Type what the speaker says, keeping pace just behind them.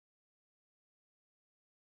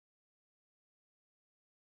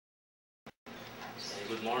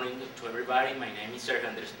Good morning to everybody. My name is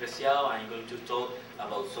Preciado. I'm going to talk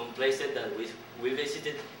about some places that we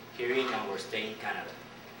visited here in our stay in Canada.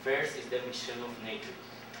 First is the Museum of Nature.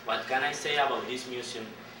 What can I say about this museum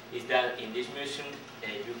is that in this museum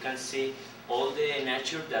you can see all the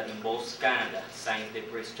nature that involves Canada, since the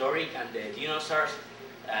prehistoric and the dinosaurs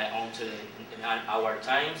until our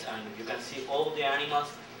times, and you can see all the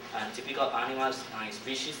animals and typical animals and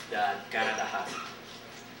species that Canada has.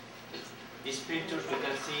 These pictures, we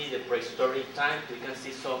can see the prehistoric time, we can see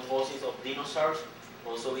some fossils of dinosaurs.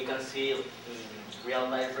 Also, we can see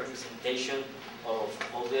real-life representation of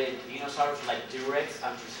all the dinosaurs like T-Rex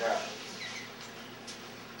and Preciado.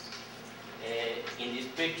 In this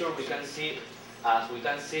picture, we can see,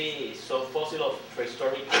 some fossil of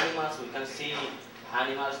prehistoric animals. We can see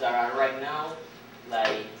animals that are right now,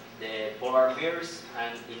 like the polar bears.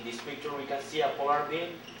 And in this picture, we can see a polar bear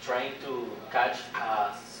trying to catch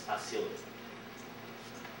a seal.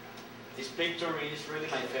 This picture is really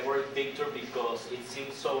my favorite picture because it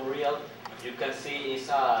seems so real. You can see it's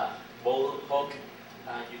a bull hog,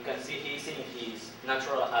 and you can see he's in his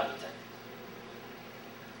natural habitat.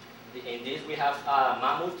 In this we have a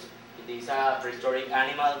mammoth. It is a prehistoric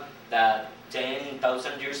animal that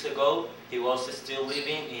 10,000 years ago he was still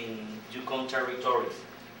living in Yukon territories.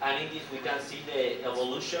 And in this we can see the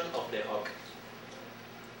evolution of the hog.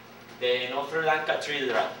 The Notre Dame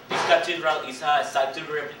Cathedral. This cathedral is a exact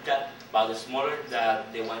replica, but smaller than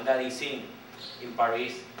the one that is in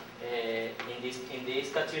Paris. In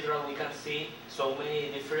this cathedral, we can see so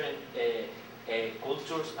many different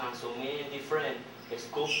cultures and so many different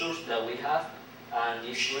sculptures that we have, and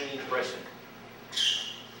it's really impressive.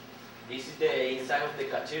 This is the inside of the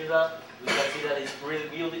cathedral. We can see that it's really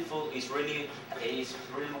beautiful. It's really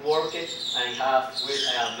worked, and it has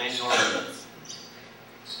many ornaments.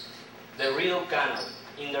 The Rideau Canal.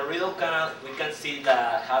 In the Rideau Canal, we can see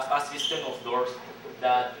that have a system of doors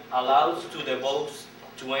that allows to the boats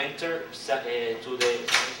to enter to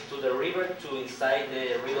the river to inside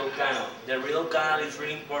the Rideau Canal. The Rideau Canal is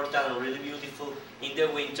really important and really beautiful in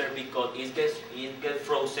the winter because it gets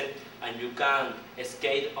frozen, and you can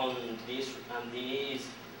skate on this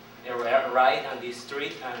ride and this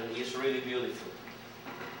street, and it's really beautiful.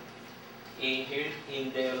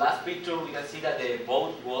 In the last picture, we can see that the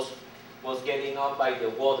boat was getting up by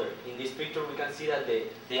the water. In this picture, we can see that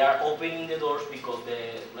they are opening the doors because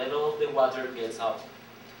the level of the water gets up.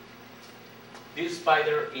 This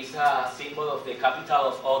spider is a symbol of the capital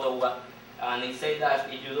of Ottawa, and it says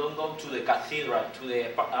that if you don't go to the cathedral, to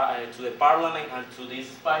the parliament, and to this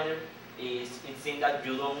spider, it seems that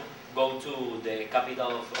you don't go to the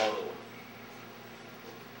capital of Ottawa.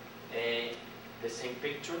 The same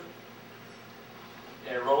picture.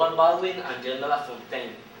 Robert Baldwin and Jean de La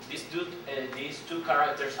Fontaine. These two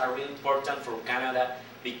characters are really important for Canada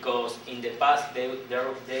because in the past they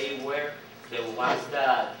were the ones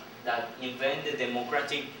that invented the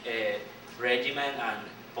democratic regimen and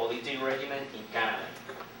political regimen in Canada.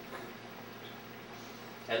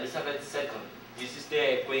 Elizabeth II. This is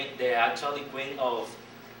the actually queen of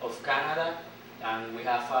Canada, and we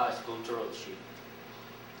have a sculpture of she.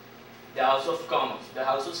 The House of Commons. The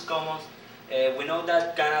House of Commons. We know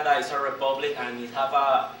that Canada is a republic, and it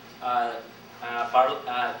have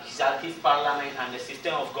his parliament, and the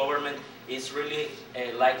system of government is really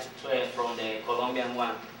like from the Colombian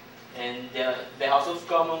one. And the House of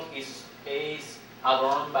Commons is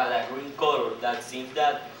adorned by the green color that seems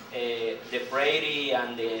that the prairie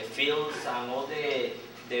and the fields and all the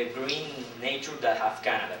green nature that have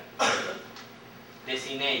Canada. The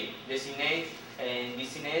Senate. In the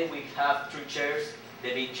Senate we have 3 chairs.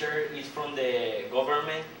 The big chair is from the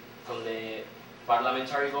government, from the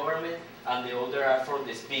parliamentary government, and the other are for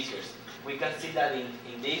the speakers. We can see that in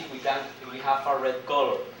this we have a red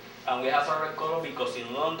color. And we have a red color because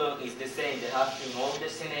in London it's the same. They have, in all the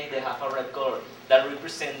Senate, they have a red color that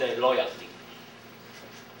represents the loyalty.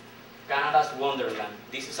 Canada's Wonderland.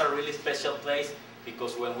 This is a really special place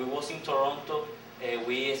because when we was in Toronto,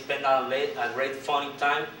 we spent a great fun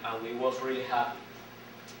time, and we was really happy.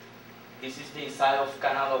 This is the inside of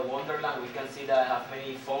Canada Wonderland. We can see that they have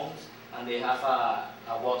many fountains, and they have a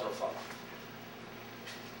waterfall.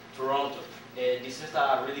 Toronto. This is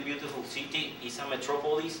a really beautiful city. It's a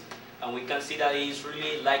metropolis, and we can see that it's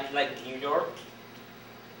really like New York,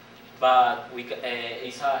 but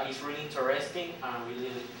it's really interesting and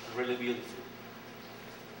really beautiful.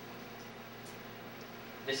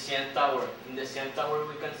 The CN Tower. In the CN Tower,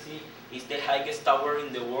 we can see it's the highest tower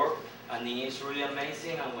in the world, and it is really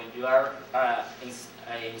amazing. And when you are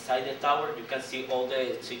inside the tower, you can see all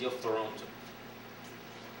the city of Toronto.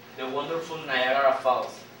 The wonderful Niagara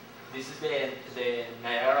Falls. This is the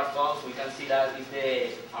Niagara Falls. We can see that is the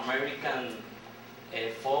American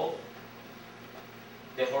fall.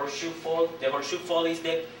 The Horseshoe Fall. The Horseshoe Fall is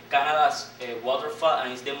the Canada's waterfall,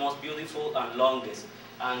 and it's the most beautiful and longest.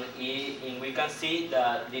 And we can see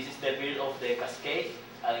that this is the build of the cascade,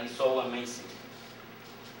 and it's so amazing.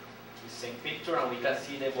 The same picture, and we can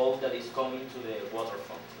see the boat that is coming to the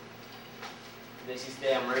waterfall. This is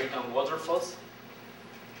the American waterfalls.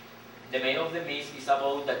 The main of the mist is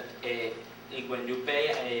about that when you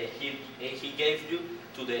pay, he gave you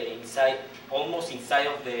to the inside, almost inside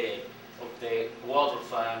of the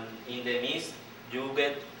waterfall. And in the mist, you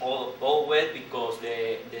get all wet because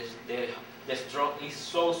the strong is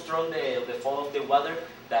so strong, the fall of the water,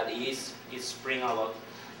 that it spring a lot.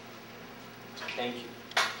 Thank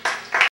you.